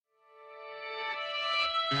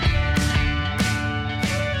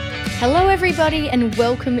Hello everybody and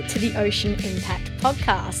welcome to the Ocean Impact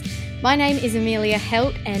Podcast. My name is Amelia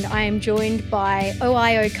Helt and I am joined by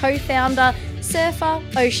OIO co-founder, surfer,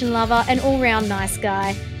 ocean lover and all-round nice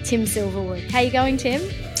guy, Tim Silverwood. How you going, Tim?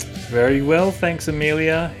 Very well, thanks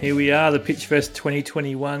Amelia. Here we are, the Pitchfest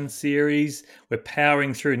 2021 series. We're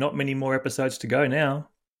powering through, not many more episodes to go now.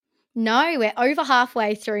 No, we're over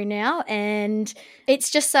halfway through now and it's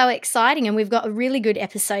just so exciting, and we've got a really good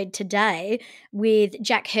episode today with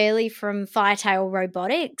Jack Hurley from Firetail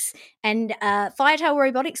Robotics, and Firetail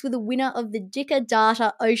Robotics were the winner of the Dicker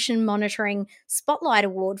Data Ocean Monitoring Spotlight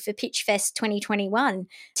Award for Pitchfest 2021.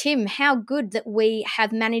 Tim, how good that we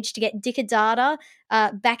have managed to get Dicker Data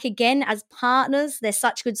back again as partners. They're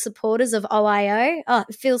such good supporters of OIO. Oh,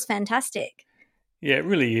 it feels fantastic. Yeah, it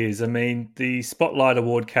really is. I mean, the Spotlight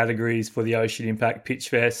Award categories for the Ocean Impact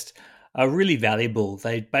Pitchfest are really valuable.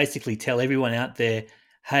 They basically tell everyone out there,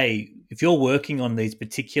 hey, if you're working on these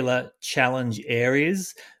particular challenge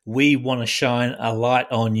areas, we want to shine a light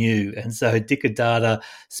on you. And so Dicker Data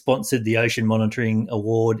sponsored the Ocean Monitoring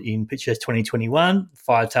Award in Pitchfest 2021.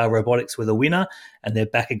 Firetail Robotics were the winner, and they're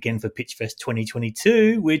back again for Pitchfest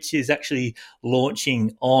 2022, which is actually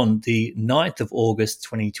launching on the 9th of August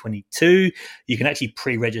 2022. You can actually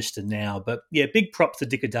pre-register now. But yeah, big props to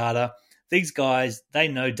Dicker Data. These guys, they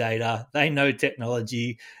know data, they know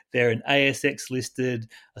technology. They're an ASX-listed,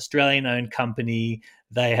 Australian-owned company.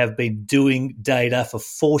 They have been doing data for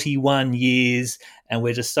 41 years, and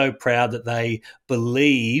we're just so proud that they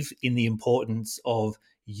believe in the importance of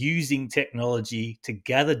using technology to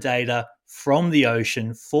gather data from the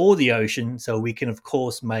ocean for the ocean, so we can, of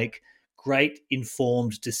course, make great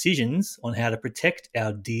informed decisions on how to protect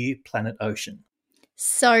our dear planet ocean.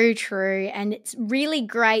 So true. And it's really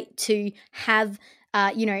great to have,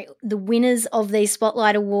 the winners of these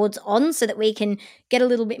Spotlight Awards on, so that we can get a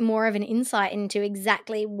little bit more of an insight into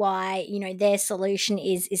exactly why, their solution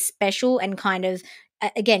is special, and kind of,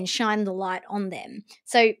 again, shine the light on them.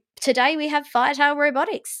 So today we have Firetail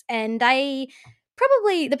Robotics, and they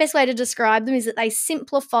probably the best way to describe them is that they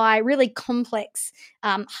simplify really complex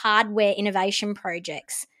hardware innovation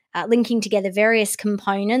projects, linking together various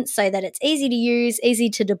components so that it's easy to use, easy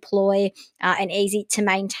to deploy, and easy to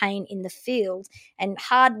maintain in the field. And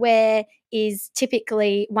hardware is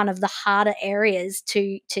typically one of the harder areas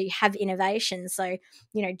to have innovation. So,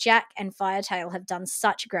 Jack and Firetail have done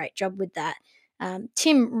such a great job with that.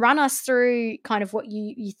 Tim, run us through kind of what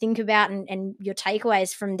you think about and your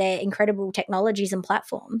takeaways from their incredible technologies and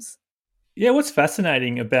platforms. Yeah, what's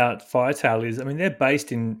fascinating about Firetail is, they're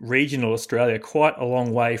based in regional Australia, quite a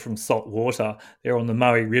long way from salt water. They're on the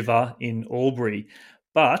Murray River in Albury.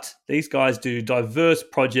 But these guys do diverse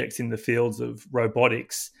projects in the fields of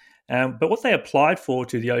robotics. But what they applied for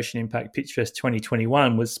to the Ocean Impact Pitchfest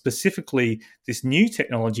 2021 was specifically this new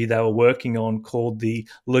technology they were working on called the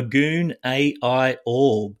Lagoon AI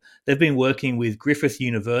Orb. They've been working with Griffith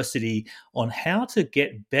University on how to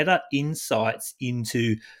get better insights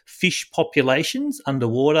into fish populations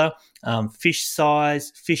underwater, fish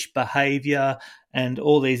size, fish behavior, and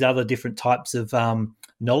all these other different types of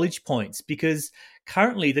knowledge points. Because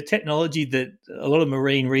currently, the technology that a lot of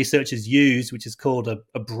marine researchers use, which is called a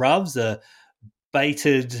BRUVS, a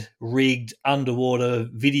baited, rigged underwater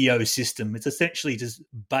video system. It's essentially just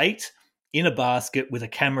bait in a basket with a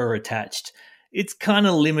camera attached. It's kind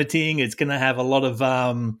of limiting. It's going to have a lot of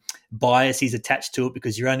biases attached to it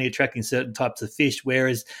because you're only attracting certain types of fish,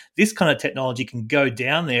 whereas this kind of technology can go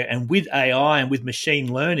down there, and with AI and with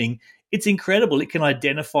machine learning, it's incredible. It can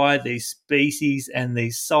identify these species and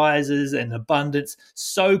these sizes and abundance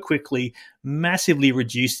so quickly, massively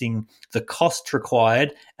reducing the cost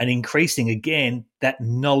required and increasing, again, that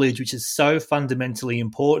knowledge, which is so fundamentally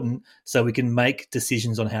important so we can make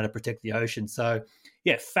decisions on how to protect the ocean. So,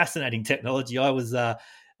 yeah, fascinating technology. I was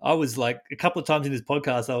like, a couple of times in this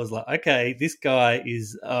podcast, I was like, okay, this guy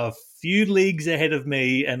is a few leagues ahead of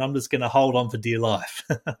me and I'm just going to hold on for dear life.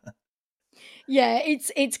 Yeah,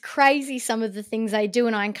 it's crazy some of the things they do,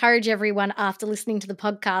 and I encourage everyone after listening to the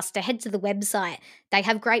podcast to head to the website. They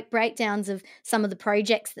have great breakdowns of some of the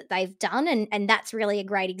projects that they've done, and that's really a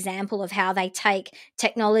great example of how they take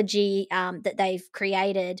technology that they've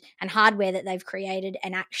created and hardware that they've created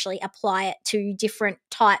and actually apply it to different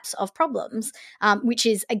types of problems, which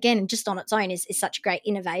is, again, just on its own is such a great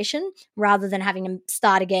innovation, rather than having them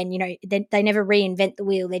start again. They never reinvent the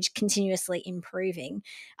wheel. They're just continuously improving.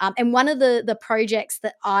 And one of the projects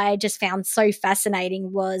that I just found so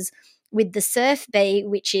fascinating was with the Surf Bee,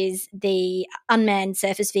 which is the unmanned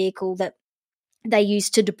surface vehicle that they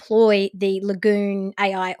use to deploy the Lagoon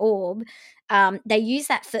AI Orb. they use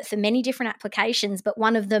that for many different applications, but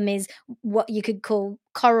one of them is what you could call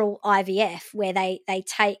coral IVF, where they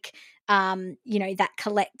take that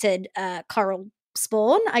collected coral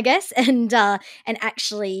spawn, I guess, and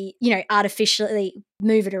actually, artificially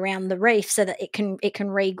move it around the reef so that it can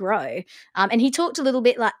regrow. And he talked a little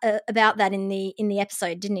bit about that in the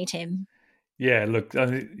episode, didn't he, Tim? Yeah, look, I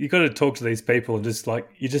mean, you got to talk to these people, and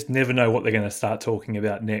you just never know what they're going to start talking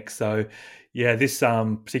about next. So, yeah, this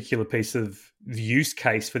particular piece of the use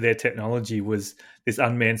case for their technology was this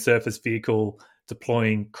unmanned surface vehicle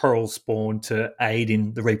deploying coral spawn to aid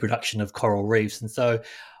in the reproduction of coral reefs. And so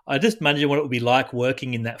I just imagine what it would be like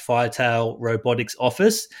working in that Firetail Robotics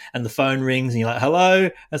office, and the phone rings and you're like, hello.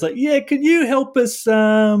 I was like, yeah, can you help us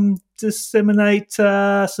disseminate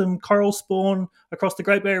some coral spawn across the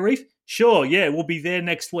Great Barrier Reef? Sure, yeah, we'll be there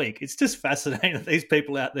next week. It's just fascinating that these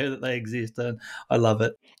people out there, that they exist, and I love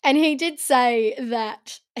it. And he did say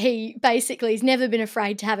that he basically has never been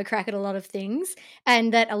afraid to have a crack at a lot of things,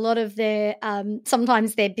 and that a lot of their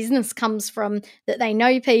sometimes their business comes from that they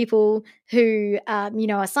know people who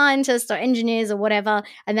are scientists or engineers or whatever,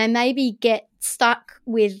 and they maybe get stuck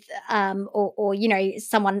with or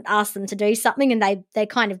someone asks them to do something and they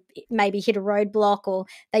kind of maybe hit a roadblock, or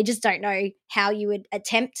they just don't know how you would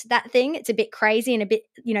attempt that thing. It's a bit crazy and a bit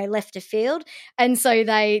left of field, and so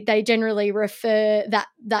they generally refer that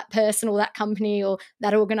person or that company or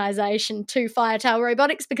that organization to Firetail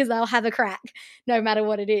Robotics because they'll have a crack no matter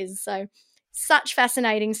what it is. So such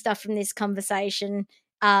fascinating stuff from this conversation.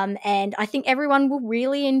 And I think everyone will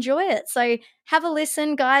really enjoy it. So have a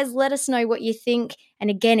listen, guys. Let us know what you think.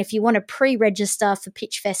 And again, if you want to pre-register for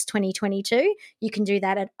Pitchfest 2022, you can do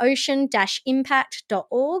that at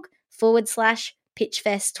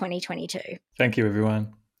ocean-impact.org/Pitchfest 2022. Thank you,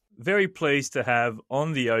 everyone. Very pleased to have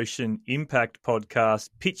on the Ocean Impact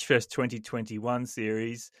podcast Pitchfest 2021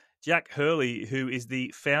 series, Jack Hurley, who is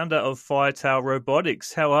the founder of Firetail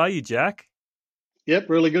Robotics. How are you, Jack? Yep,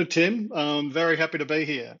 really good, Tim. I'm very happy to be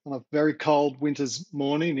here on a very cold winter's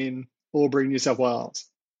morning in Albury, New South Wales.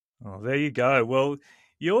 Oh, there you go. Well,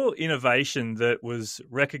 your innovation that was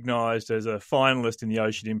recognised as a finalist in the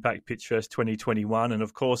Ocean Impact Pitchfest 2021, and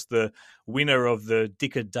of course the winner of the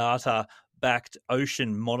Dicker Data-backed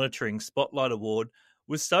Ocean Monitoring Spotlight Award,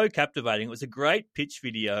 was so captivating. It was a great pitch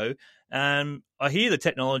video. I hear the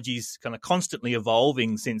technology's kind of constantly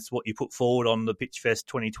evolving since what you put forward on the Pitchfest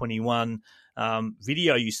 2021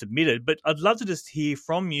 video you submitted. But I'd love to just hear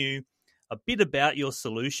from you a bit about your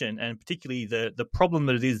solution, and particularly the problem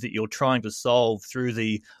that it is that you're trying to solve through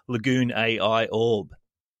the Lagoon AI orb.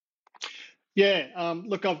 Yeah,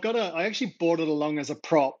 look, I actually brought it along as a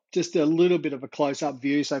prop, just a little bit of a close-up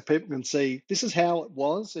view so people can see this is how it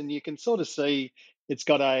was, and you can sort of see it's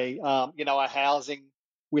got a housing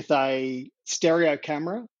with a stereo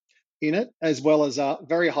camera in it, as well as a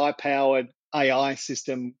very high-powered AI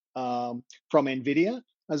system from NVIDIA,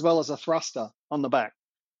 as well as a thruster on the back.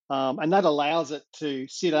 And that allows it to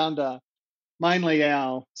sit under mainly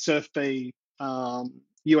our SurfB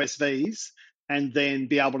USVs and then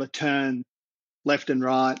be able to turn left and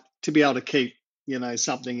right to be able to keep,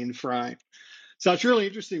 something in frame. So it's really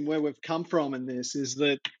interesting where we've come from in this is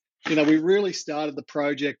that, we really started the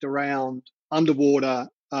project around underwater,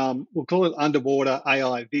 we'll call it underwater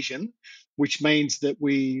AI vision, which means that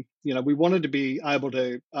we wanted to be able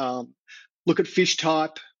to look at fish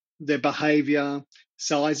type, their behavior,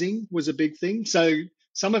 sizing was a big thing. So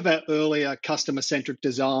some of our earlier customer-centric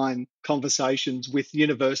design conversations with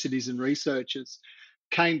universities and researchers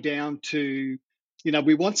came down to,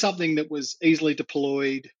 we want something that was easily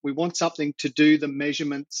deployed. We want something to do the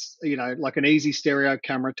measurements, like an easy stereo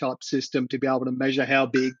camera type system to be able to measure how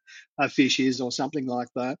big a fish is or something like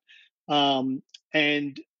that. And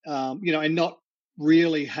not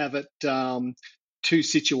really have it too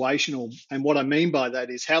situational. And what I mean by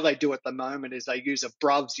that is how they do at the moment is they use a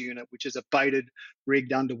BRUVS unit, which is a baited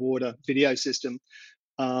rigged underwater video system.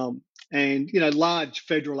 And large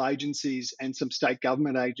federal agencies and some state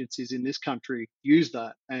government agencies in this country use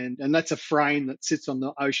that. And that's a frame that sits on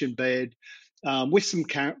the ocean bed with some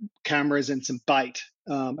cameras and some bait.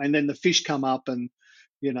 And then the fish come up and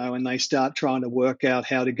they start trying to work out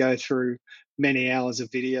how to go through many hours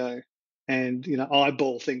of video and,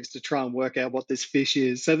 eyeball things to try and work out what this fish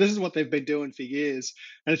is. So this is what they've been doing for years.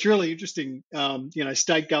 And it's really interesting,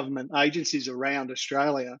 state government agencies around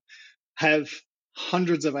Australia have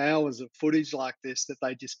hundreds of hours of footage like this that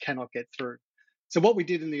they just cannot get through. So what we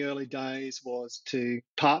did in the early days was to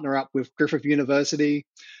partner up with Griffith University,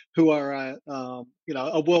 who are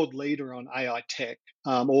a world leader on AI tech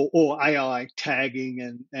or AI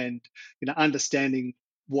tagging and understanding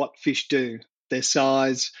what fish do, their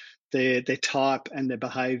size, their type and their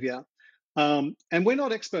behaviour. And we're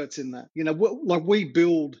not experts in that. We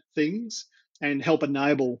build things and help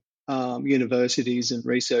enable universities and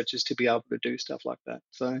researchers to be able to do stuff like that.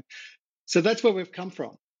 So that's where we've come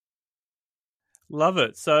from. Love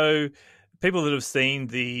it. So people that have seen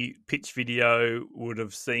the pitch video would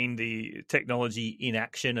have seen the technology in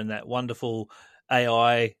action and that wonderful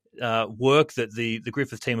AI work that the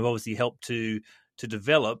Griffith team have obviously helped to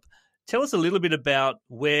develop. Tell us a little bit about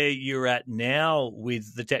where you're at now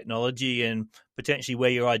with the technology and potentially where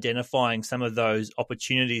you're identifying some of those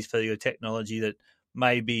opportunities for your technology that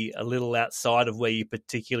may be a little outside of where you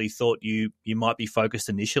particularly thought you might be focused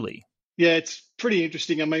initially. Yeah, it's pretty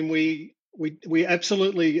interesting. I mean, we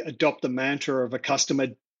absolutely adopt the mantra of a customer,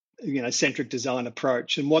 centric design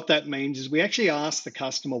approach, and what that means is we actually ask the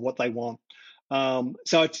customer what they want.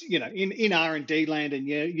 So it's in R&D land and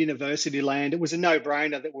university land, it was a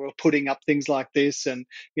no-brainer that we were putting up things like this, and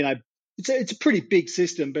it's a pretty big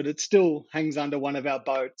system, but it still hangs under one of our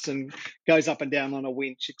boats and goes up and down on a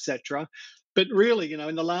winch, etc. But really,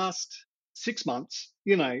 in the last 6 months,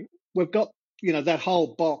 we've got that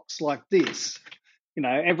whole box like this,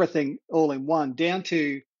 everything all in one, down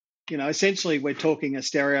to essentially we're talking a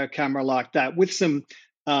stereo camera like that with some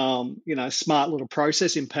smart little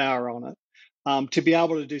processing power on it. To be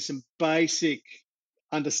able to do some basic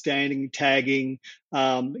understanding, tagging,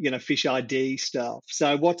 fish ID stuff.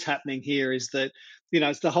 So what's happening here is that,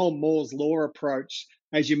 it's the whole Moore's law approach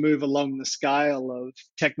as you move along the scale of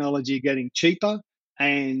technology getting cheaper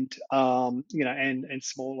and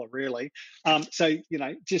smaller, really. So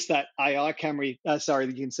just that AI camera. You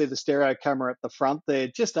can see the stereo camera at the front there.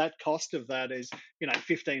 Just that cost of that is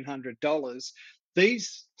 $1,500.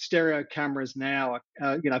 These stereo cameras now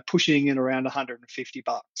are pushing in around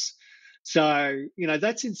 $150. So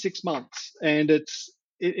that's in 6 months, and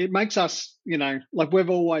it makes us we've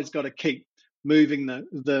always got to keep moving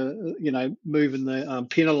the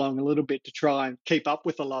pin along a little bit to try and keep up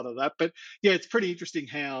with a lot of that. But yeah, it's pretty interesting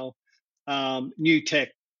how new tech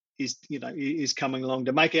is coming along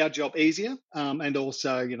to make our job easier, and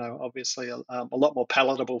also obviously a lot more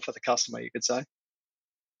palatable for the customer, you could say.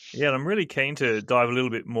 Yeah, and I'm really keen to dive a little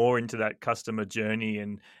bit more into that customer journey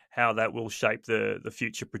and how that will shape the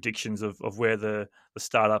future predictions of where the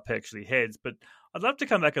startup actually heads. But I'd love to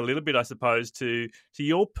come back a little bit, I suppose, to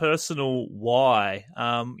your personal why.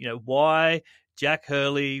 Why Jack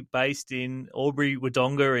Hurley, based in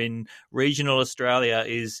Albury-Wodonga in regional Australia,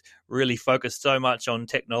 is really focused so much on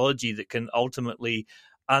technology that can ultimately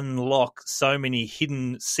unlock so many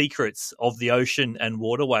hidden secrets of the ocean and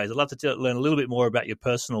waterways. I'd love to learn a little bit more about your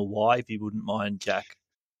personal why, if you wouldn't mind, Jack.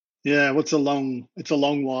 Yeah, well, it's a long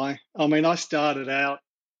why. I mean, I started out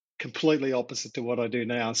completely opposite to what I do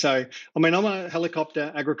now. So, I mean, I'm a helicopter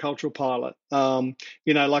agricultural pilot. I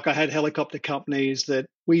had helicopter companies that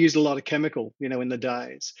we used a lot of chemical, in the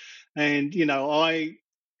days. And, I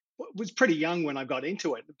was pretty young when I got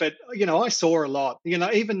into it, but I saw a lot.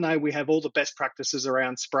 Even though we have all the best practices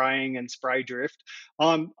around spraying and spray drift,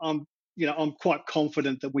 I'm quite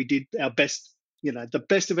confident that we did our best, the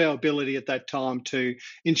best of our ability at that time to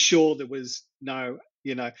ensure there was no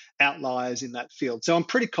outliers in that field. So I'm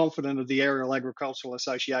pretty confident of the Aerial Agricultural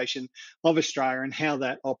Association of Australia and how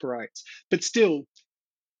that operates. But still,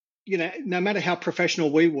 no matter how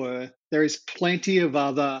professional we were, there is plenty of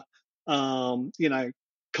other,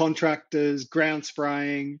 contractors, ground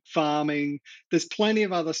spraying, farming. There's plenty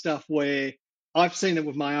of other stuff where I've seen it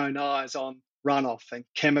with my own eyes on runoff and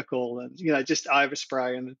chemical and, just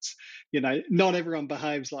overspray. And it's, not everyone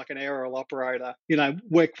behaves like an aerial operator.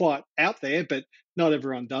 We're quite out there, but not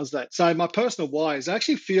everyone does that. So my personal why is I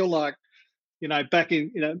actually feel like, back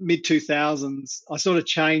in mid 2000s, I sort of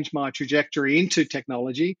changed my trajectory into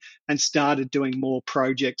technology and started doing more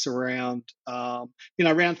projects around,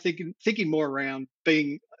 around thinking more around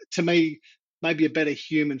being, to me, maybe a better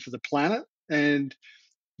human for the planet, and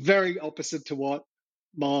very opposite to what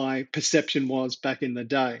my perception was back in the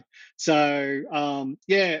day. So,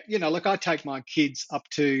 I take my kids up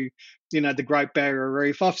to, the Great Barrier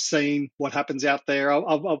Reef. I've seen what happens out there.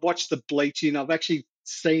 I've watched the bleaching. I've actually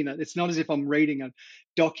seen it. It's not as if I'm reading a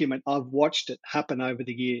document. I've watched it happen over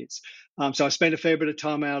the years. So I spent a fair bit of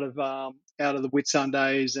time out of the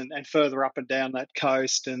Whitsundays and further up and down that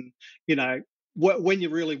coast. And, when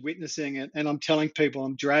you're really witnessing it, and I'm telling people,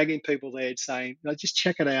 I'm dragging people there saying, just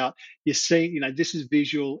check it out. You see, this is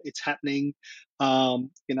visual. It's happening.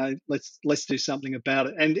 Let's do something about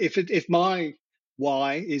it. And if my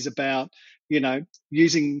why is about,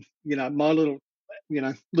 using, my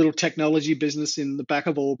little technology business in the back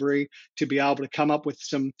of Albury to be able to come up with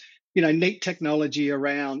some, neat technology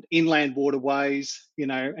around inland waterways,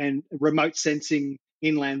 and remote sensing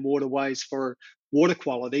inland waterways for water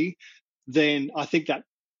quality, then I think that,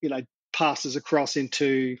 passes across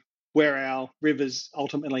into where our rivers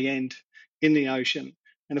ultimately end in the ocean.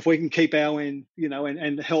 And if we can keep our end,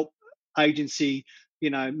 and help agency,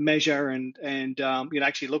 measure and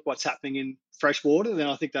actually look what's happening in fresh water, then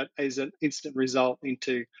I think that is an instant result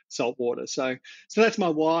into salt water. So that's my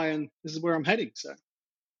why, and this is where I'm heading. So.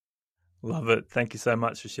 Love it. Thank you so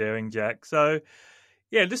much for sharing, Jack. So,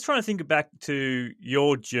 yeah, just trying to think back to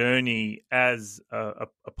your journey as a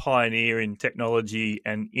pioneer in technology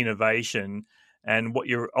and innovation, and what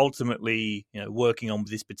you're ultimately, working on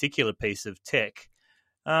with this particular piece of tech.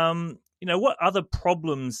 What other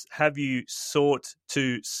problems have you sought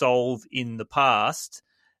to solve in the past?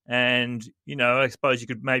 And, I suppose you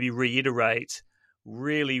could maybe reiterate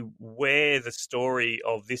really where the story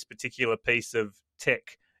of this particular piece of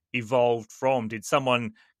tech evolved from. Did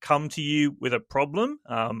someone come to you with a problem?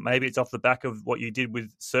 Maybe it's off the back of what you did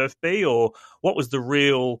with SurfBee, or what was the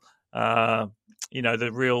real, the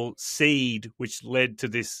real seed which led to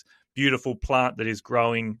this beautiful plant that is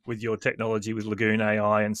growing with your technology with Lagoon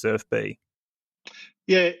AI and SurfBee?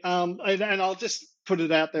 Yeah, and I'll just put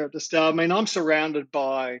it out there at the start. I mean, I'm surrounded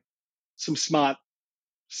by some smart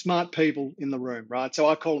people in the room, right? So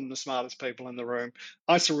I call them the smartest people in the room.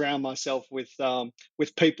 I surround myself with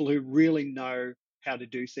people who really know how to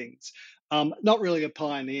do things. Not really a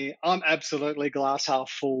pioneer. I'm absolutely glass half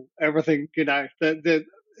full. Everything,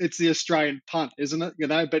 it's the Australian punt, isn't it?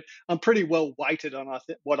 But I'm pretty well weighted on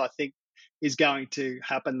what I think is going to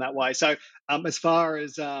happen that way. So as far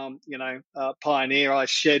as pioneer, I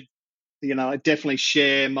definitely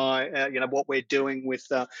share my, what we're doing with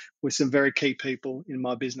some very key people in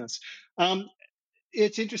my business.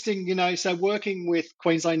 It's interesting, so working with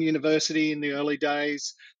Queensland University in the early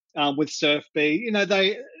days with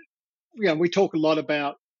SurfBee, we talk a lot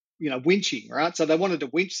about, winching, right? So they wanted to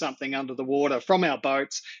winch something under the water from our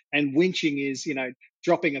boats, and winching is,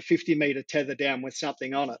 dropping a 50-meter tether down with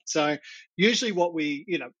something on it. So usually what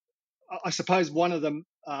I suppose one of the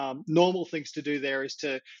normal things to do there is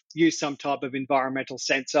to use some type of environmental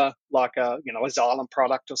sensor, like a Xylem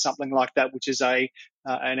product or something like that, which is an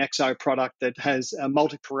EXO product that has a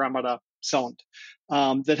multi-parameter sonde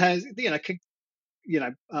that has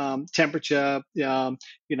temperature,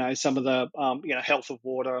 some of the health of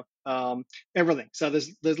water, everything. So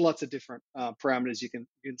there's lots of different parameters you can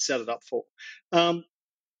set it up for.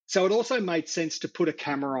 So it also made sense to put a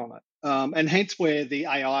camera on it, and hence where the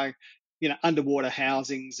AI, underwater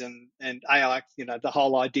housings and AI, the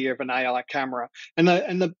whole idea of an AI camera, and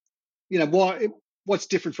the what's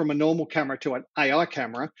different from a normal camera to an AI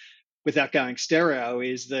camera, without going stereo,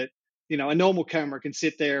 is that a normal camera can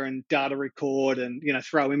sit there and data record and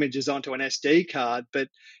throw images onto an SD card, but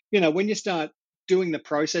when you start doing the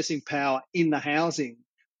processing power in the housing,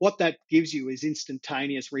 what that gives you is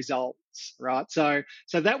instantaneous results, right? So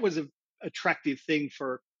that was an attractive thing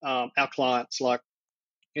for our clients, like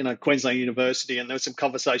Queensland University, and there were some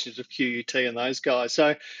conversations with QUT and those guys.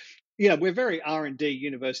 So we're very R&D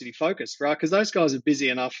university focused, right? Because those guys are busy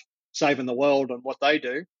enough saving the world and what they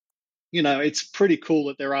do. It's pretty cool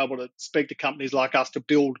that they're able to speak to companies like us to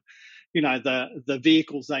build, the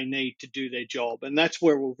vehicles they need to do their job. And that's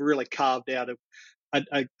where we've really carved out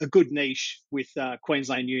a good niche with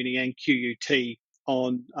Queensland Uni and QUT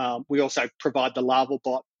on. We also provide the larval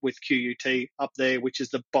bot with QUT up there, which is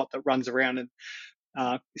the bot that runs around and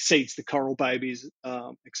seeds the coral babies,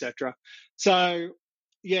 etc. So,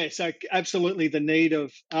 yeah, so absolutely the need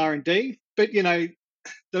of R&D. But,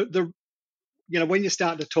 when you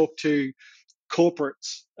start to talk to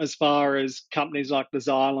corporates, as far as companies like the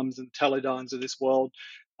Xylems and Teledynes of this world,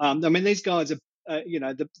 these guys are,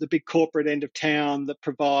 the big corporate end of town that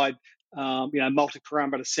provide,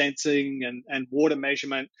 multi-parameter sensing and water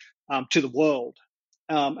measurement to the world.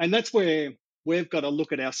 And that's where we've got to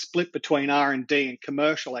look at our split between R&D and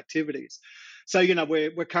commercial activities. So,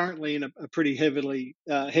 we're currently in a pretty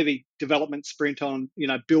heavy development sprint on,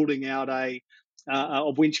 building out a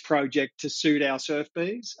winch project to suit our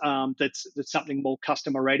SurfBees. That's something more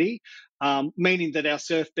customer ready, meaning that our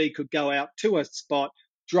SurfBee could go out to a spot,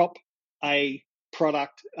 drop a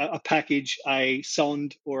product, a package, a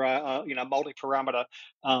sonde, or a multi-parameter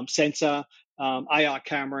sensor, AI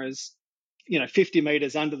cameras, 50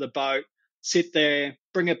 meters under the boat, sit there,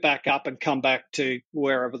 bring it back up, and come back to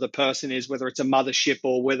wherever the person is, whether it's a mothership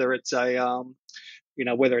or whether it's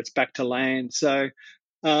whether it's back to land. So,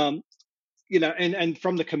 and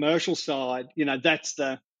from the commercial side, that's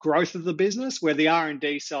the growth of the business, where the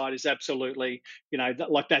R&D side is absolutely,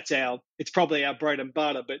 it's probably our bread and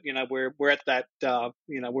butter. But we're at that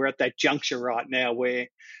we're at that juncture right now where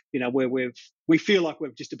we feel like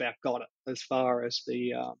we've just about got it as far as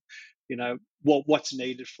the what's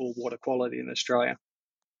needed for water quality in Australia.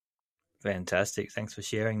 Fantastic. Thanks for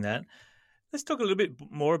sharing that. Let's talk a little bit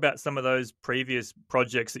more about some of those previous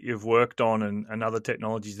projects that you've worked on and other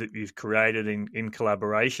technologies that you've created in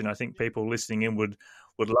collaboration. I think people listening in would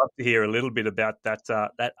love to hear a little bit about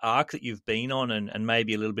that arc that you've been on and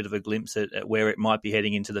maybe a little bit of a glimpse at where it might be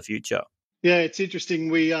heading into the future. Yeah, it's interesting.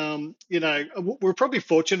 We're probably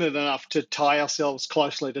fortunate enough to tie ourselves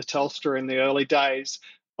closely to Telstra in the early days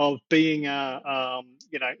of being Telstra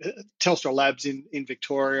Labs in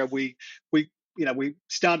Victoria. We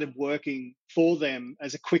started working for them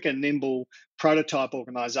as a quick and nimble prototype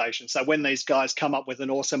organisation. So when these guys come up with an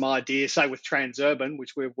awesome idea, say with Transurban,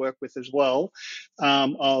 which we've worked with as well,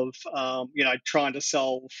 of trying to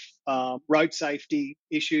solve road safety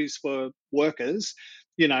issues for workers,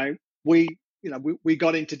 we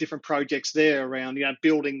got into different projects there around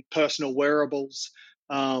building personal wearables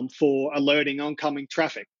for alerting oncoming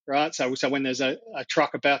traffic, right? So when there's a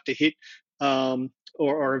truck about to hit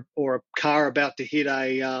or a car about to hit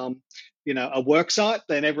a work site,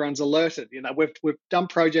 then everyone's alerted. We've done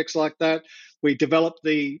projects like that. We developed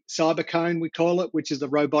the cyber cone, we call it, which is the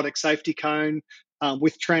robotic safety cone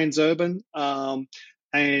with Transurban, and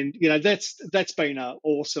that's been an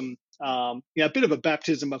awesome. A bit of a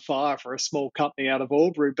baptism of fire for a small company out of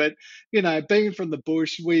Albury, but being from the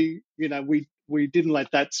bush, we didn't let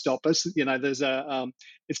that stop us.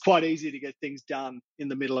 It's quite easy to get things done in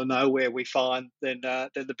the middle of nowhere, we find, than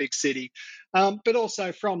the big city. But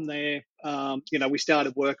also from there, we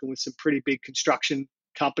started working with some pretty big construction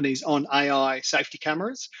companies on AI safety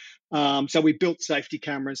cameras. So we built safety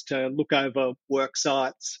cameras to look over work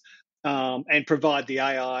sites and provide the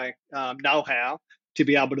AI know-how to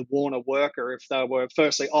be able to warn a worker if they were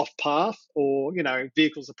firstly off path or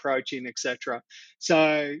vehicles approaching, etc.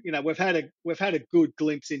 So we've had a good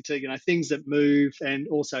glimpse into things that move and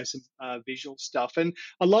also some visual stuff, and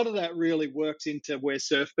a lot of that really works into where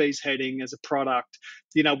SurfBee's heading as a product.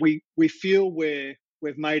 We feel we've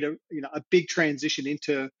made a big transition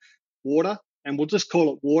into water, and we'll just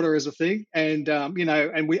call it water as a thing. And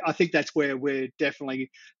I think that's where we're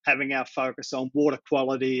definitely having our focus on water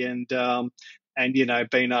quality and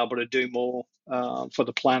being able to do more for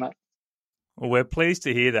the planet. Well, we're pleased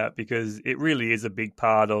to hear that, because it really is a big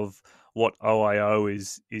part of what OIO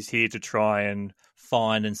is here to try and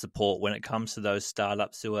find and support when it comes to those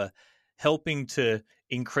startups who are helping to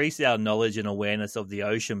increase our knowledge and awareness of the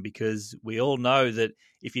ocean, because we all know that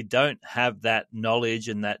if you don't have that knowledge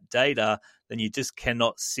and that data, then you just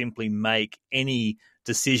cannot simply make any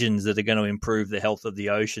decisions that are going to improve the health of the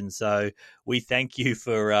ocean. So we thank you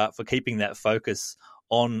for keeping that focus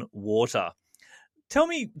on water. Tell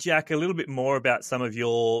me, Jack, a little bit more about some of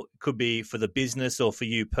your, could be for the business or for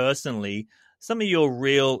you personally, some of your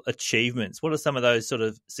real achievements. What are some of those sort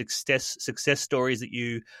of success stories that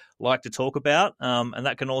you like to talk about? And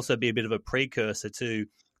that can also be a bit of a precursor to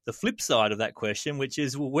the flip side of that question, which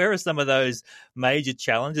is, well, where are some of those major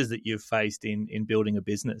challenges that you've faced in building a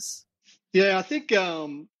business? Yeah, I think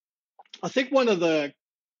one of the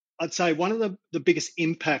biggest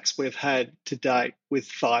impacts we've had to date with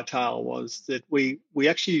Firetail was that we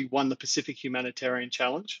actually won the Pacific Humanitarian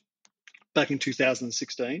Challenge back in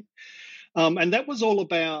 2016. And that was all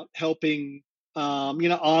about helping,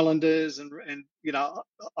 islanders and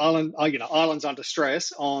islands under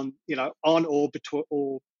stress on or between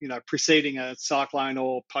or preceding a cyclone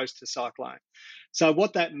or post a cyclone. So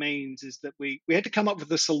what that means is that we had to come up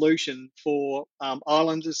with a solution for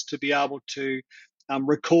islanders to be able to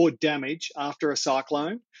record damage after a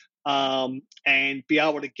cyclone and be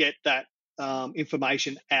able to get that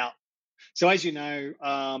information out. So as you know,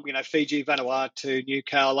 Fiji, Vanuatu,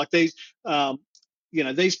 Newcastle, like these,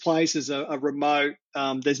 these places are remote.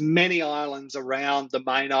 There's many islands around the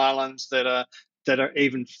main islands that are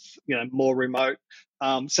even more remote.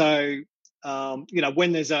 So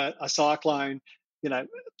when there's a cyclone,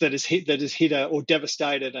 that has hit or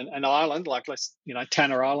devastated an island, like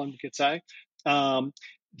Tanner Island, you could say,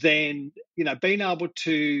 then being able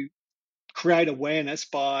to create awareness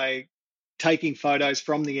by taking photos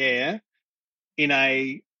from the air in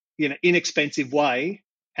a inexpensive way,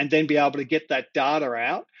 and then be able to get that data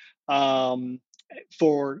out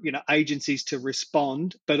for agencies to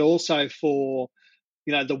respond, but also for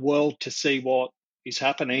the world to see what is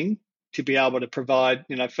happening, to be able to provide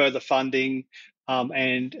further funding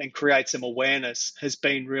and create some awareness has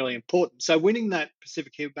been really important. So winning that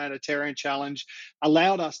Pacific Humanitarian Challenge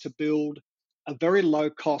allowed us to build a very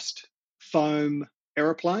low-cost foam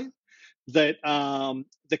aeroplane that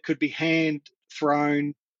could be hand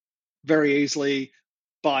thrown very easily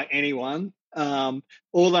by anyone. All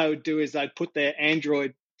they would do is they'd put their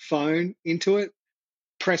Android phone into it,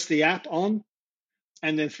 press the app on,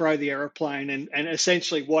 and then throw the aeroplane. And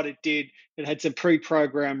essentially what it did, it had some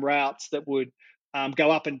pre-programmed routes that would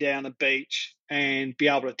go up and down a beach and be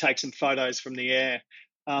able to take some photos from the air.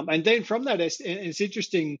 And then from that, it's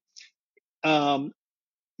interesting.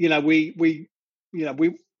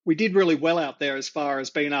 We did really well out there as far as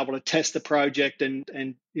being able to test the project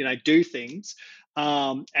and do things.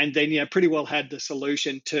 And then pretty well had the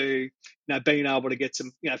solution to being able to get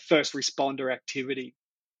some first responder activity.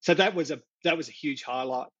 So that was a huge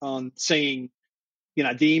highlight on seeing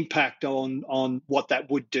the impact on what that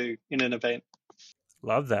would do in an event.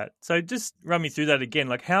 Love that. So just run me through that again.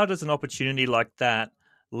 Like, how does an opportunity like that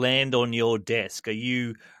land on your desk? Are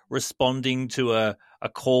you responding to a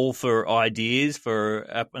call for ideas for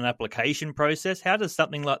an application process? How does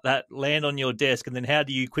something like that land on your desk? And then how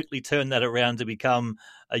do you quickly turn that around to become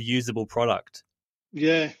a usable product?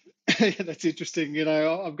 Yeah, that's interesting.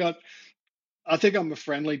 I think I'm a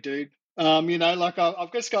friendly dude.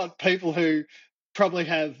 I've just got people who probably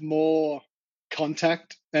have more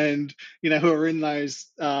contact and, who are in those,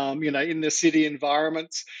 in the city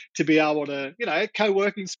environments to be able to,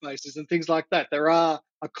 co-working spaces and things like that. There are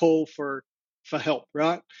a call for help,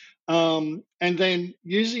 right? And then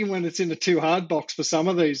usually when it's in the too hard box for some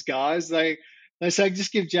of these guys, they say,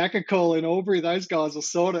 just give Jack a call in Albury. Those guys will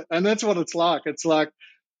sort it. And that's what it's like. It's like,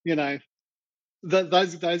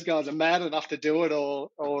 those guys are mad enough to do it, or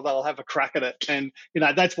they'll have a crack at it. And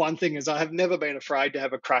that's one thing, is I have never been afraid to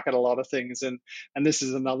have a crack at a lot of things, and this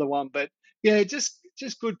is another one. But yeah, just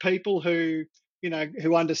good people who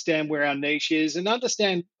who understand where our niche is, and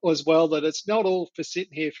understand as well that it's not all for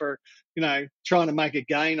sitting here for trying to make a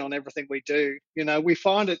gain on everything we do. We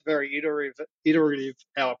find it very iterative,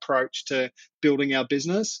 our approach to building our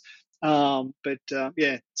business. But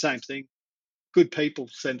yeah, same thing. Good people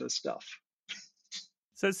send us stuff.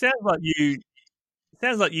 So it sounds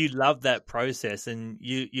like you love that process, and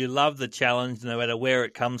you love the challenge, no matter where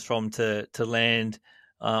it comes from, to land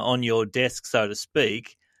on your desk, so to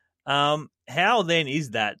speak. How then is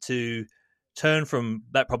that to turn from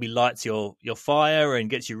that? Probably lights your fire and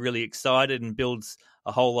gets you really excited and builds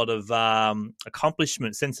a whole lot of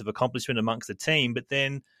sense of accomplishment amongst the team. But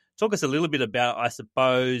then talk us a little bit about, I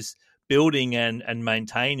suppose, building and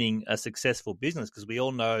maintaining a successful business, because we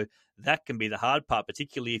all know that can be the hard part,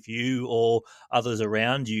 particularly if you or others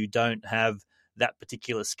around you don't have that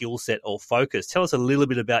particular skill set or focus. Tell us a little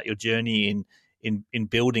bit about your journey in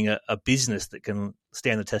building a business that can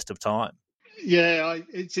stand the test of time. Yeah,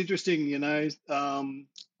 it's interesting.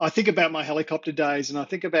 I think about my helicopter days, and I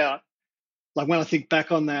think about, like, when I think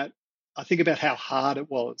back on that, I think about how hard it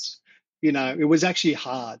was. It was actually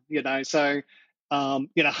hard. So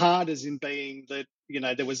hard as in being that,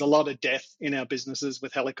 there was a lot of death in our businesses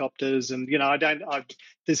with helicopters, and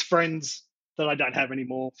there's friends that I don't have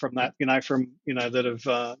anymore from that,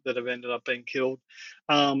 that have ended up being killed.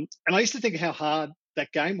 And I used to think how hard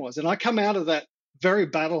that game was, and I come out of that very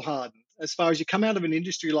battle hardened. As far as you come out of an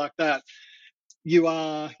industry like that, you've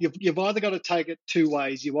either got to take it two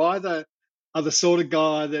ways. You either are the sort of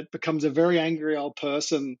guy that becomes a very angry old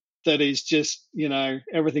person that is just,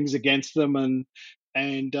 everything's against them, and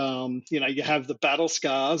you have the battle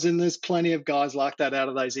scars, and there's plenty of guys like that out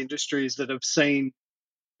of those industries that have seen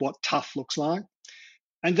what tough looks like.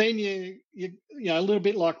 And then you a little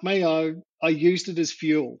bit like me, I used it as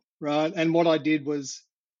fuel, right? And what I did was,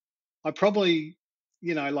 I probably,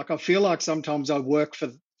 I feel like sometimes I work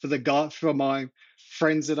for my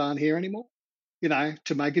friends that aren't here anymore,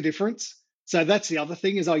 to make a difference. So that's the other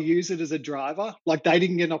thing, is I use it as a driver. Like, they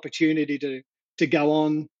didn't get an opportunity to go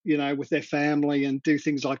on, with their family and do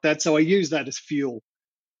things like that. So I use that as fuel.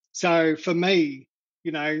 So for me,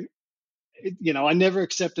 I never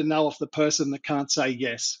accept a no off the person that can't say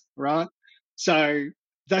yes, right? So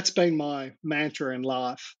that's been my mantra in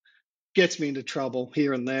life. Gets me into trouble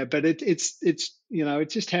here and there, but it's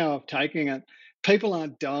just how I'm taking it. People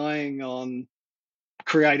aren't dying on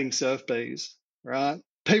creating surf bees, right?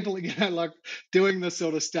 People are, like, doing this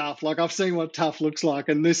sort of stuff. Like, I've seen what tough looks like,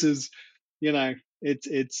 and this is,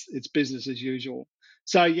 it's business as usual.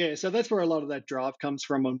 So yeah, so that's where a lot of that drive comes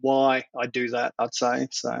from, and why I do that, I'd say.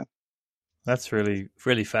 So that's really,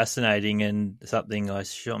 really fascinating, and something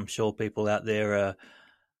I'm sure people out there are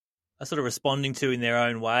sort of responding to in their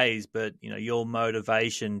own ways. But your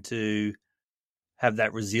motivation to have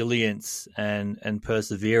that resilience and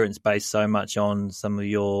perseverance based so much on some of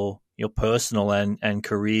your personal and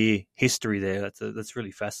career history there. That's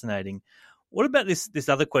really fascinating. What about this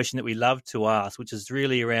other question that we love to ask, which is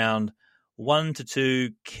really around 1 to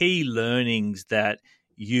 2 key learnings that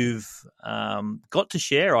you've got to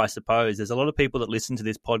share, I suppose. There's a lot of people that listen to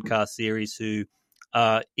this podcast series who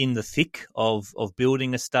are in the thick of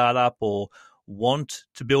building a startup or want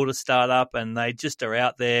to build a startup, and they just are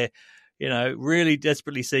out there, really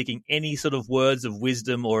desperately seeking any sort of words of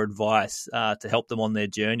wisdom or advice to help them on their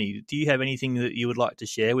journey. Do you have anything that you would like to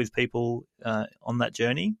share with people on that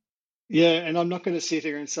journey? Yeah, and I'm not going to sit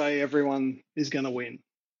here and say everyone is going to win.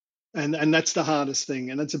 And that's the hardest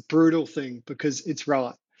thing. And it's a brutal thing because it's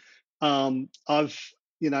right. I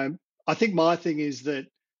think my thing is that,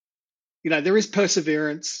 there is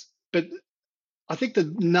perseverance, but I think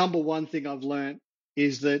the number one thing I've learned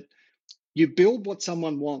is that you build what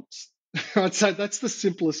someone wants. Right? So that's the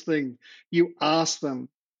simplest thing. You ask them,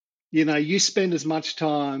 you spend as much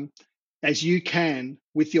time as you can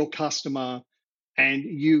with your customer, and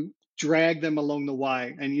you drag them along the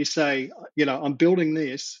way, and you say, I'm building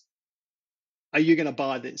this. Are you going to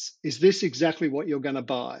buy this? Is this exactly what you're going to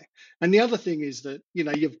buy? And the other thing is that,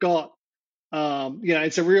 you've got,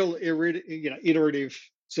 it's a real, iterative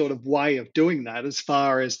sort of way of doing that, as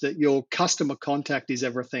far as that your customer contact is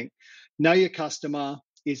everything. Know your customer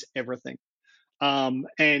is everything. And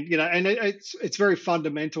it's very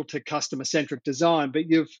fundamental to customer centric design, but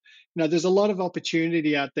there's a lot of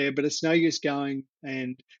opportunity out there, but it's no use going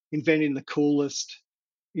and inventing the coolest,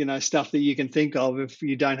 stuff that you can think of if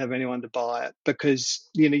you don't have anyone to buy it, because,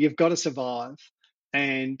 you've got to survive,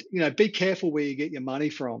 and, be careful where you get your money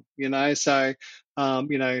from, so,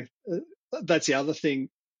 that's the other thing.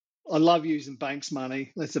 I love using banks'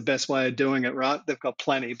 money. That's the best way of doing it, right? They've got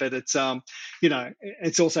plenty, but it's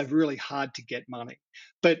it's also really hard to get money.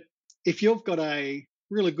 But if you've got a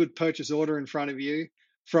really good purchase order in front of you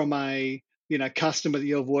from a customer that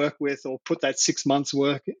you've worked with or put that 6 months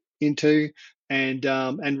work into, and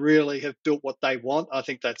really have built what they want, I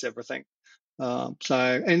think that's everything.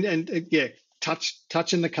 Touching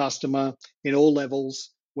the customer in all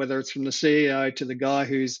levels, whether it's from the CEO to the guy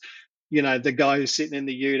who's sitting in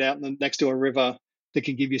the ute out next to a river that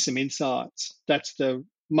can give you some insights. That's the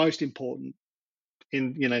most important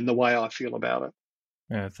in the way I feel about it.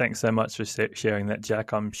 Yeah, thanks so much for sharing that,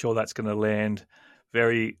 Jack. I'm sure that's going to land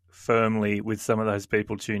very firmly with some of those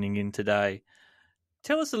people tuning in today.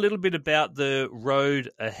 Tell us a little bit about the road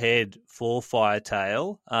ahead for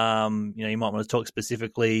Firetail. You might want to talk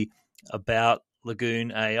specifically about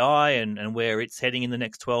Lagoon AI and where it's heading in the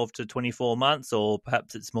next 12 to 24 months, or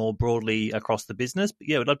perhaps it's more broadly across the business. But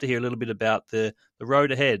yeah, we'd love to hear a little bit about the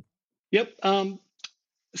road ahead. Yep.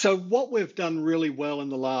 So what we've done really well in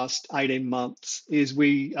the last 18 months is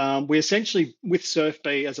we essentially, with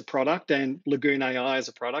SurfBee as a product and Lagoon AI as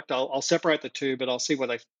a product, I'll separate the two, but I'll tell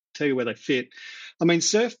you where they fit. I mean,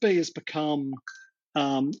 SurfBee has become,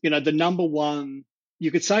 the number one,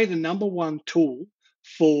 you could say the number one tool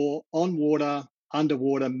for on-water,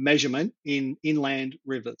 underwater measurement in inland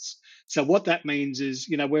rivers. So what that means is,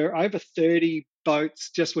 we're over 30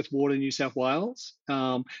 boats just with Water New South Wales,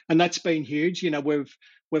 and that's been huge. We've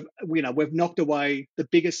knocked away the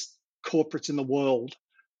biggest corporates in the world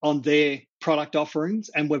on their product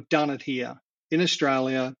offerings, and we've done it here in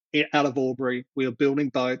Australia, out of Albury. We are building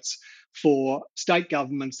boats for state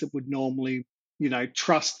governments that would normally,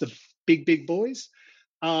 trust the big boys.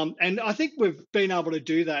 And I think we've been able to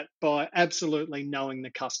do that by absolutely knowing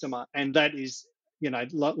the customer. And that is,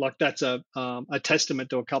 that's a testament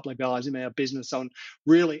to a couple of guys in our business on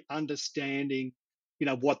really understanding,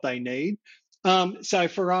 what they need. So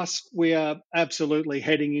for us, we are absolutely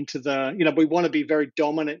heading into we want to be very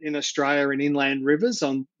dominant in Australia in inland rivers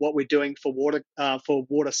on what we're doing for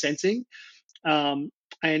water sensing.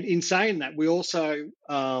 And in saying that, we also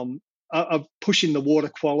are pushing the water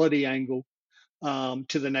quality angle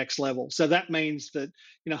to the next level. So that means that,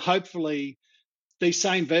 hopefully these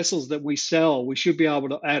same vessels that we sell, we should be able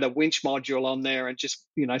to add a winch module on there and just,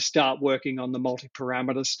 start working on the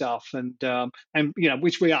multi-parameter stuff and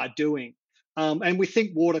which we are doing. And we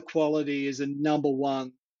think water quality is a number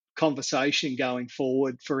one conversation going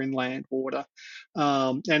forward for inland water.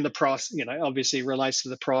 And the price, obviously relates to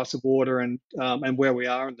the price of water and where we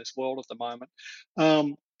are in this world at the moment.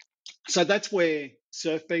 So that's where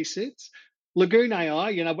SurfBee sits. Lagoon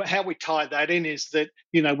AI, how we tie that in is that,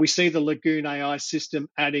 we see the Lagoon AI system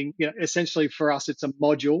adding, essentially for us, it's a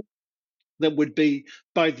module that would be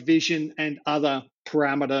both vision and other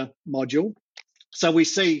parameter module. So we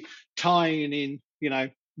see tying in,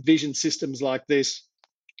 vision systems like this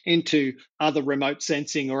into other remote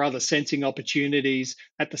sensing or other sensing opportunities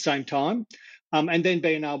at the same time, and then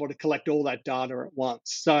being able to collect all that data at once.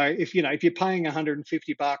 So if you're paying $150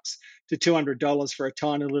 to $200 for a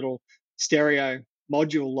tiny little stereo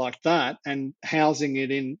module like that and housing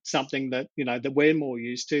it in something that that we're more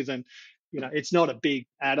used to, then it's not a big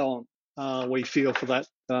add-on. We feel for that,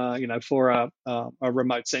 for a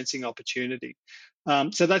remote sensing opportunity.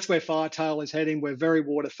 So that's where Firetail is heading. We're very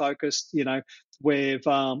water focused.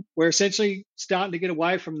 We're essentially starting to get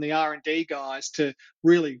away from the R&D guys to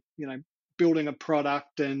really, building a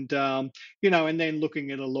product and and then looking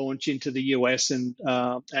at a launch into the US and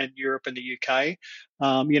Europe and the UK.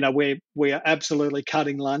 We are absolutely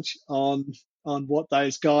cutting lunch on what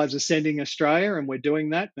those guys are sending Australia, and we're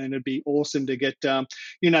doing that. And it'd be awesome to get the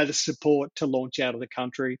support to launch out of the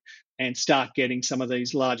country and start getting some of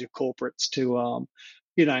these larger corporates to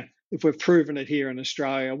if we've proven it here in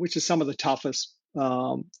Australia, which is some of the toughest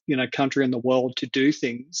country in the world to do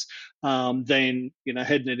things, then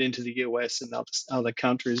heading it into the US and other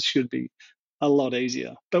countries should be a lot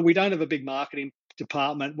easier. But we don't have a big marketing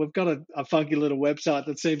department. We've got a funky little website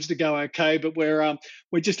that seems to go okay, but we're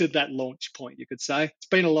just at that launch point, you could say. It's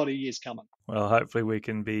been a lot of years coming. Well, hopefully we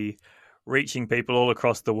can be reaching people all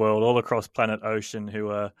across the world, all across planet Ocean, who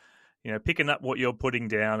are picking up what you're putting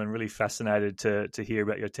down and really fascinated to hear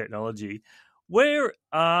about your technology. Where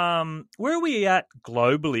are we at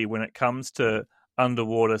globally when it comes to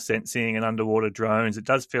underwater sensing and underwater drones? It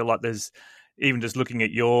does feel like there's, even just looking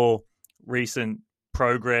at your recent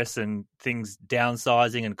progress and things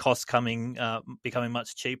downsizing and costs becoming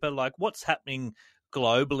much cheaper. Like, what's happening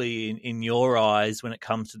globally in your eyes when it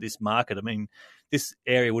comes to this market? I mean, this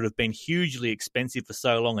area would have been hugely expensive for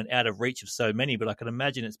so long and out of reach of so many, but I can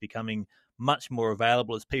imagine it's becoming much more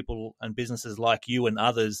available as people and businesses like you and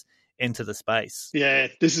others enter the space. Yeah,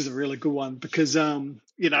 this is a really good one because,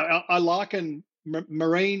 I liken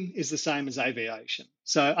marine is the same as aviation.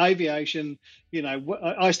 So aviation,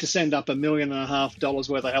 I used to send up $1.5 million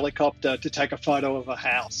worth of helicopter to take a photo of a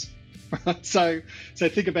house. So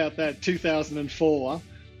think about that. 2004,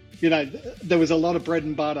 there was a lot of bread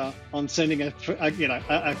and butter on sending a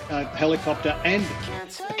helicopter and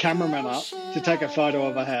a cameraman up to take a photo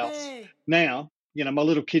of a house. Now, my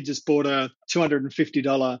little kid just bought a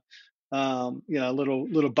 $250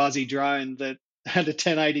 little buzzy drone that had a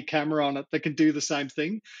 1080 camera on it that could do the same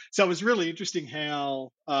thing. So it was really interesting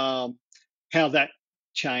how that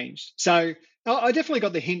changed. So I definitely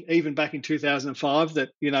got the hint even back in 2005 that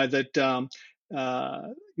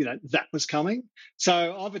that was coming.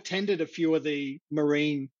 So I've attended a few of the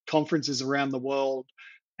marine conferences around the world,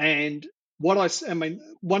 and one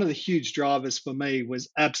of the huge drivers for me was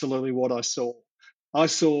absolutely what I saw. I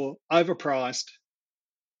saw overpriced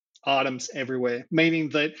items everywhere, meaning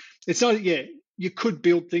that it's not, you could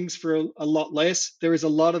build things for a lot less. There is a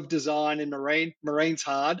lot of design in marine. Marine's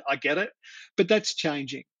hard, I get it, but that's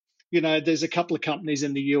changing. There's a couple of companies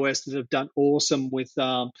in the US that have done awesome with,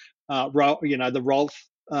 the Rolf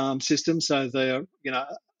system. So the,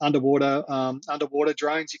 underwater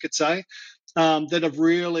drones, you could say, that have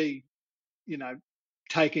really,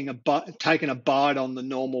 taken a bite on the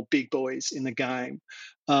normal big boys in the game.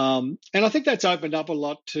 And I think that's opened up a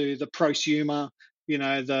lot to the prosumer,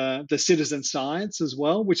 the citizen science as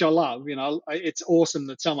well, which I love. It's awesome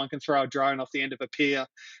that someone can throw a drone off the end of a pier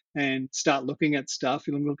and start looking at stuff.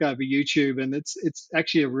 You look over YouTube, and it's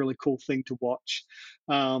actually a really cool thing to watch.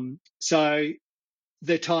 So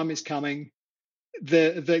their time is coming.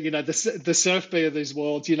 The surf bee of these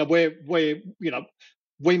worlds,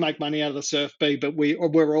 we make money out of the surf bee, but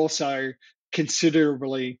we're also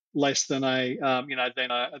considerably less than a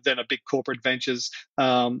big corporate ventures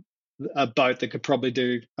a boat that could probably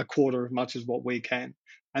do a quarter as much as what we can.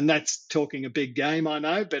 And that's talking a big game, I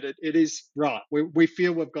know, but it is right. We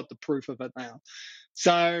feel we've got the proof of it now.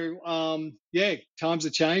 So times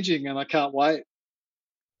are changing, and I can't wait.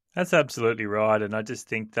 That's absolutely right, and I just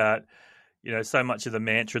think that so much of the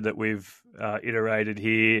mantra that we've iterated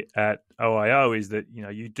here at OIO is that,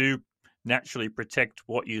 you do naturally protect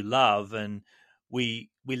what you love. And we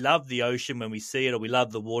love the ocean when we see it, or we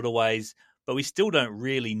love the waterways, but we still don't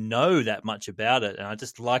really know that much about it. And I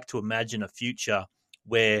just like to imagine a future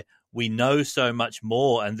where we know so much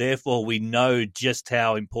more, and therefore we know just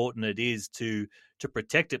how important it is to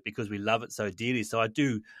protect it because we love it so dearly. So I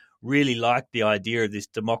do really like the idea of this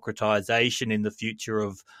democratization in the future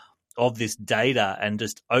of this data and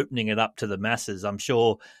just opening it up to the masses. I'm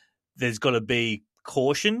sure there's got to be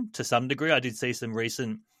caution to some degree. I did see some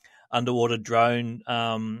recent underwater drone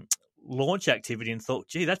launch activity and thought,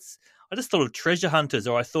 gee, I just thought of treasure hunters,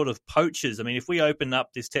 or I thought of poachers. I mean, if we open up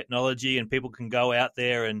this technology and people can go out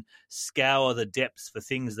there and scour the depths for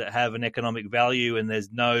things that have an economic value and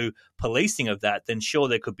there's no policing of that, then sure,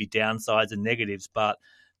 there could be downsides and negatives, but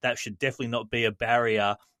that should definitely not be a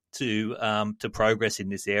barrier to progress in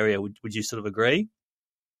this area. Would you sort of agree?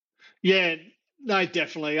 Yeah, no,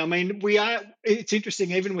 definitely. I mean, it's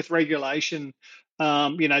interesting, even with regulation,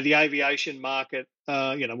 the aviation market,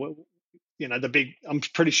 the big, I'm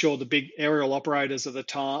pretty sure the big aerial operators of the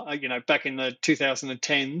time, back in the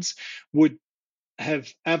 2010s would have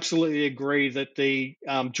absolutely agreed that the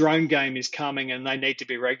drone game is coming and they need to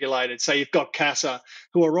be regulated. So you've got CASA,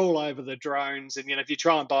 who are all over the drones. And, if you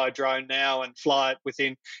try and buy a drone now and fly it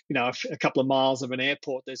within, a couple of miles of an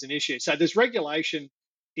airport, there's an issue. So there's regulation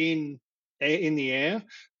in the air.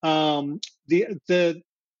 The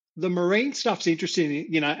marine stuff's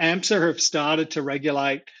interesting. AMSA have started to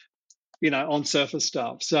regulate on surface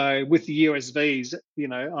stuff. So with the USVs,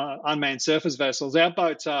 unmanned surface vessels, our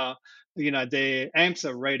boats are, their amps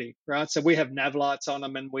are ready, right? So we have nav lights on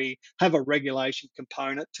them and we have a regulation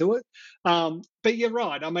component to it. But you're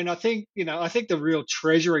right. I mean, I think the real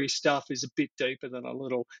treasury stuff is a bit deeper than a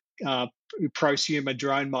little prosumer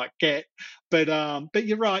drone might get. But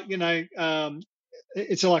you're right.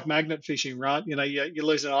 It's like magnet fishing, right? You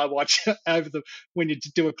lose an eye watch when you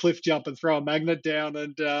do a cliff jump and throw a magnet down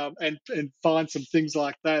and find some things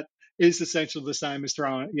like that is essentially the same as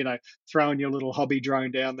throwing your little hobby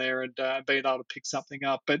drone down there and being able to pick something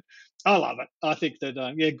up. But I love it. I think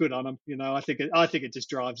that good on them. I think it just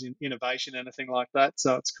drives innovation, anything like that.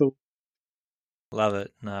 So it's cool. Love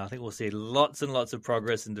it. No, I think we'll see lots and lots of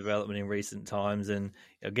progress and development in recent times. And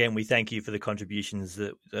again, we thank you for the contributions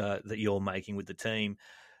that you're making with the team.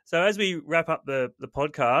 So as we wrap up the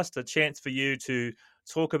podcast, a chance for you to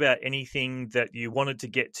talk about anything that you wanted to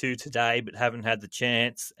get to today but haven't had the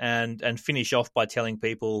chance, and finish off by telling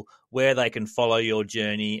people where they can follow your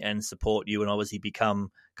journey and support you and obviously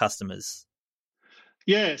become customers.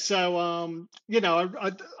 Yeah. So,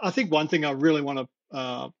 I think one thing I really want to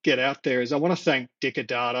get out there is I want to thank Dicker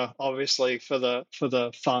Data, obviously, for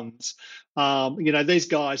the funds. These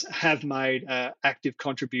guys have made an active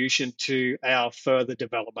contribution to our further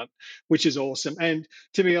development, which is awesome. And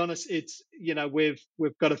to be honest, it's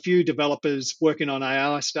we've got a few developers working on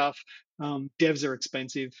AI stuff. Devs are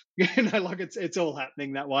expensive, it's all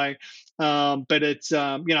happening that way. But it's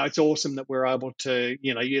it's awesome that we're able to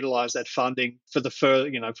utilize that funding for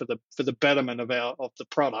the betterment of the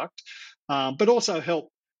product, but also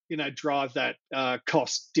help drive that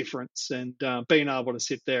cost difference and being able to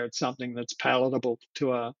sit there at something that's palatable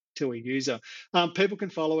to a user. People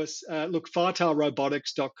can follow us. Look,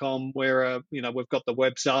 firetailrobotics.com, where we've got the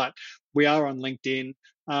website. We are on LinkedIn.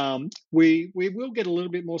 We will get a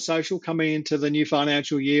little bit more social coming into the new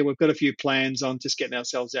financial year. We've got a few plans on just getting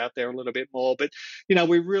ourselves out there a little bit more, but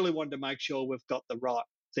we really wanted to make sure we've got the right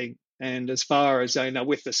thing. And as far as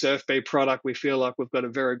with the SurfBee product, we feel like we've got a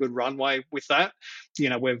very good runway with that.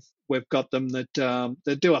 We've got them that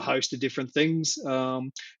do a host of different things,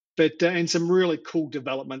 but and some really cool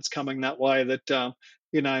developments coming that way. That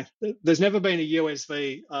there's never been a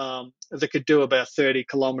USV that could do about 30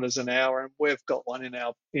 kilometers an hour, and we've got one in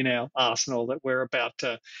our arsenal that we're about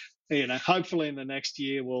to, hopefully in the next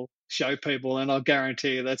year we'll show people, and I'll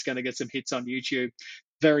guarantee you that's going to get some hits on YouTube.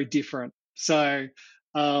 Very different. So.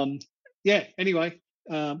 Anyway,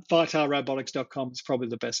 firetailrobotics.com is probably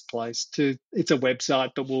the best place to. It's a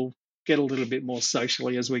website, but we'll get a little bit more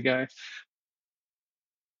socially as we go.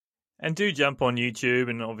 And do jump on YouTube,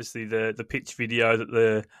 and obviously the pitch video that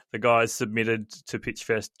the guys submitted to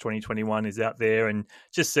Pitchfest 2021 is out there, and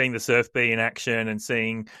just seeing the SurfBee in action and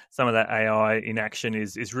seeing some of that AI in action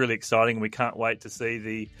is really exciting. We can't wait to see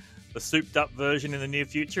the souped up version in the near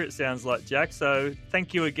future, it sounds like, Jack. So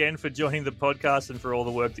thank you again for joining the podcast and for all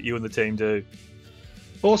the work that you and the team do.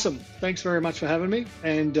 Awesome. Thanks very much for having me.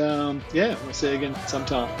 And we'll see you again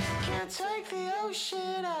sometime.